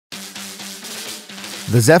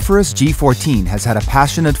The Zephyrus G14 has had a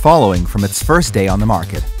passionate following from its first day on the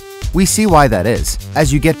market. We see why that is,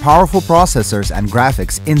 as you get powerful processors and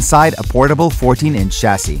graphics inside a portable 14-inch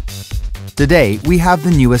chassis. Today, we have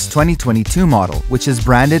the newest 2022 model, which is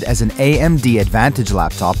branded as an AMD Advantage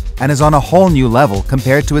laptop and is on a whole new level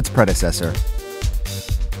compared to its predecessor.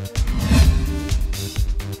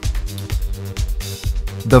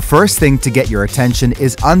 The first thing to get your attention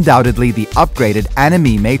is undoubtedly the upgraded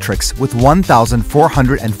Anime Matrix with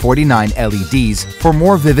 1,449 LEDs for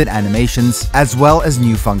more vivid animations as well as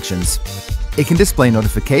new functions. It can display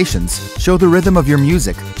notifications, show the rhythm of your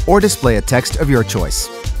music, or display a text of your choice.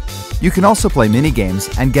 You can also play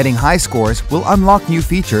minigames, and getting high scores will unlock new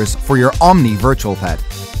features for your Omni virtual pet.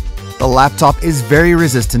 The laptop is very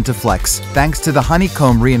resistant to flex thanks to the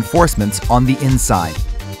honeycomb reinforcements on the inside.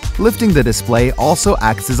 Lifting the display also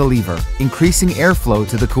acts as a lever, increasing airflow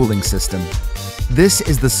to the cooling system. This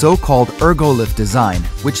is the so-called ErgoLift design,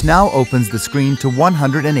 which now opens the screen to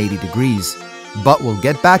 180 degrees. But we'll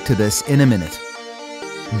get back to this in a minute.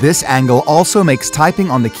 This angle also makes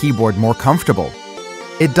typing on the keyboard more comfortable.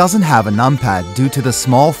 It doesn't have a numpad due to the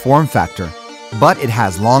small form factor, but it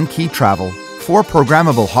has long key travel, 4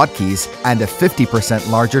 programmable hotkeys, and a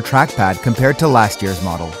 50% larger trackpad compared to last year's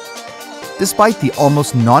model. Despite the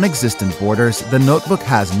almost non-existent borders, the notebook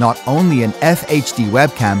has not only an FHD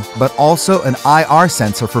webcam, but also an IR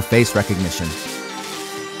sensor for face recognition.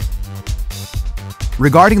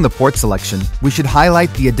 Regarding the port selection, we should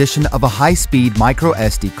highlight the addition of a high-speed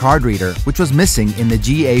microSD card reader, which was missing in the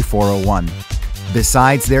GA401.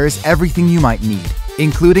 Besides, there is everything you might need,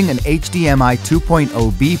 including an HDMI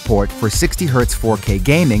 2.0B port for 60Hz 4K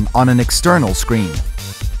gaming on an external screen.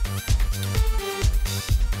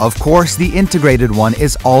 Of course, the integrated one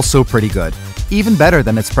is also pretty good, even better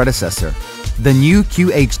than its predecessor. The new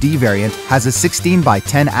QHD variant has a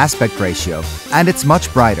 16:10 aspect ratio, and it's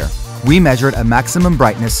much brighter. We measured a maximum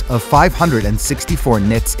brightness of 564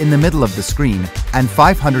 nits in the middle of the screen and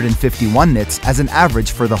 551 nits as an average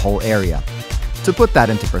for the whole area. To put that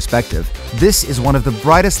into perspective, this is one of the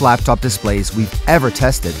brightest laptop displays we've ever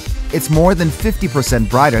tested. It's more than 50%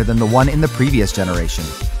 brighter than the one in the previous generation.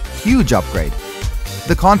 Huge upgrade.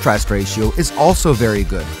 The contrast ratio is also very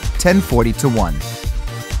good, 1040:1.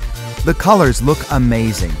 The colors look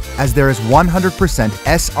amazing, as there is 100%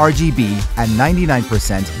 sRGB and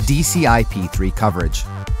 99% DCI-P3 coverage.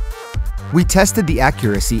 We tested the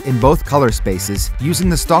accuracy in both color spaces using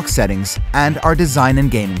the stock settings and our design and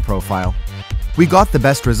gaming profile. We got the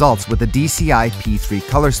best results with the DCI-P3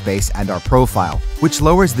 color space and our profile, which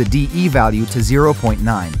lowers the DE value to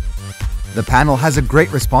 0.9. The panel has a great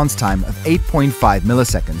response time of 8.5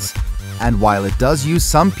 milliseconds, and while it does use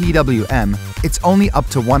some PWM, it's only up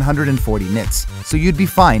to 140 nits, so you'd be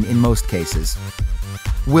fine in most cases.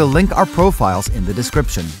 We'll link our profiles in the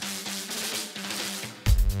description.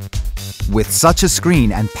 With such a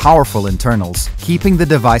screen and powerful internals, keeping the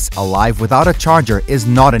device alive without a charger is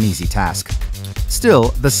not an easy task.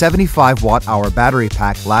 Still, the 75 watt-hour battery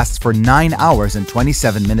pack lasts for 9 hours and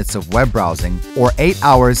 27 minutes of web browsing, or 8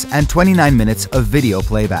 hours and 29 minutes of video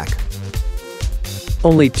playback.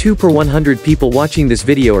 Only 2 per 100 people watching this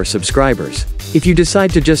video are subscribers. If you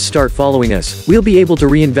decide to just start following us, we'll be able to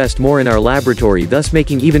reinvest more in our laboratory, thus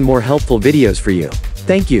making even more helpful videos for you.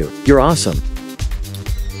 Thank you, you're awesome.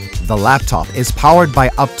 The laptop is powered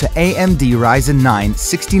by up to AMD Ryzen 9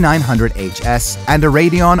 6900HS and a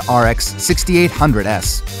Radeon RX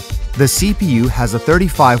 6800S. The CPU has a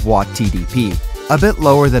 35-watt TDP, a bit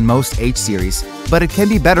lower than most H-series, but it can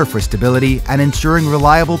be better for stability and ensuring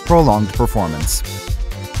reliable, prolonged performance.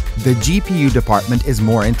 The GPU department is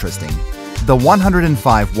more interesting. The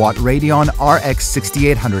 105-watt Radeon RX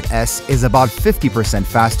 6800S is about 50%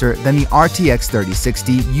 faster than the RTX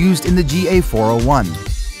 3060 used in the GA401.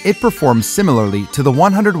 It performs similarly to the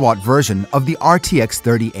 100-watt version of the RTX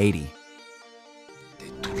 3080.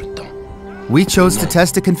 We chose to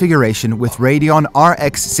test a configuration with Radeon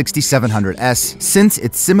RX 6700S since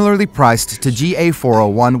it's similarly priced to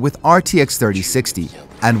GA401 with RTX 3060,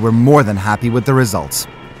 and we're more than happy with the results.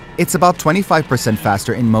 It's about 25%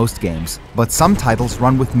 faster in most games, but some titles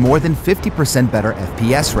run with more than 50% better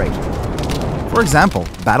FPS rate. For example,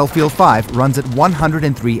 Battlefield 5 runs at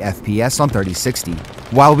 103 FPS on 3060,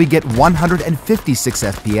 while we get 156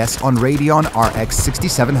 FPS on Radeon RX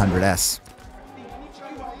 6700S.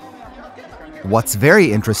 What's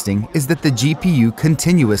very interesting is that the GPU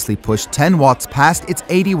continuously pushed 10 watts past its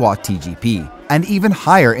 80-watt TGP, and even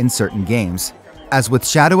higher in certain games. As with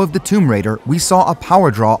Shadow of the Tomb Raider, we saw a power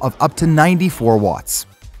draw of up to 94 watts.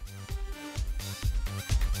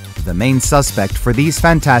 The main suspect for these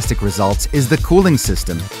fantastic results is the cooling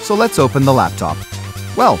system, so let's open the laptop.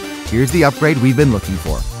 Well, here's the upgrade we've been looking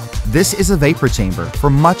for. This is a vapor chamber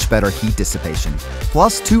for much better heat dissipation,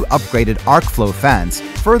 plus 2 upgraded arc flow fans,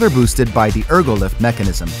 further boosted by the ErgoLift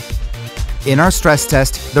mechanism. In our stress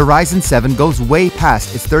test, the Ryzen 7 goes way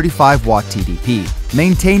past its 35-watt TDP,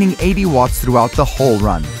 maintaining 80 watts throughout the whole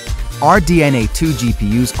run. Our DNA2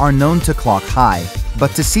 GPUs are known to clock high,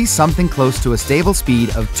 but to see something close to a stable speed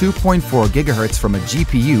of 2.4 GHz from a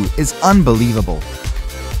GPU is unbelievable.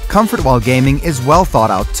 Comfort while gaming is well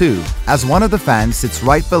thought out too, as one of the fans sits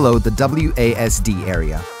right below the WASD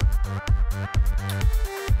area.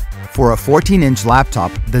 For a 14-inch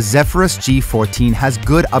laptop, the Zephyrus G14 has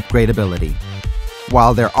good upgradability.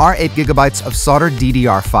 While there are 8GB of soldered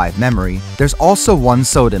DDR5 memory, there's also one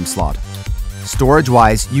SODIMM slot.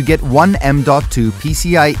 Storage-wise, you get one M.2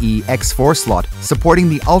 PCIe X4 slot supporting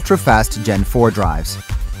the ultra-fast Gen 4 drives.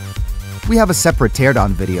 We have a separate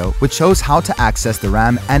teardown video which shows how to access the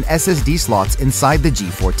RAM and SSD slots inside the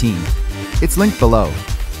G14. It's linked below.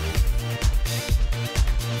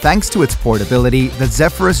 Thanks to its portability, the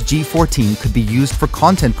Zephyrus G14 could be used for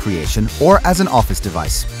content creation or as an office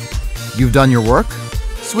device. You've done your work?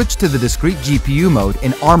 Switch to the discrete GPU mode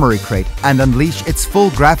in Armoury Crate and unleash its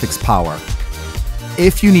full graphics power.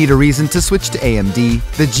 If you need a reason to switch to AMD,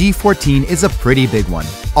 the G14 is a pretty big one,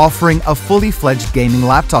 offering a fully fledged gaming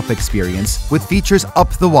laptop experience with features up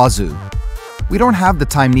the wazoo. We don't have the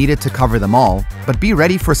time needed to cover them all, but be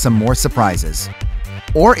ready for some more surprises.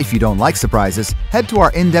 Or if you don't like surprises, head to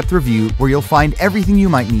our in-depth review where you'll find everything you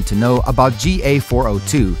might need to know about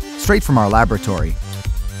GA402 straight from our laboratory.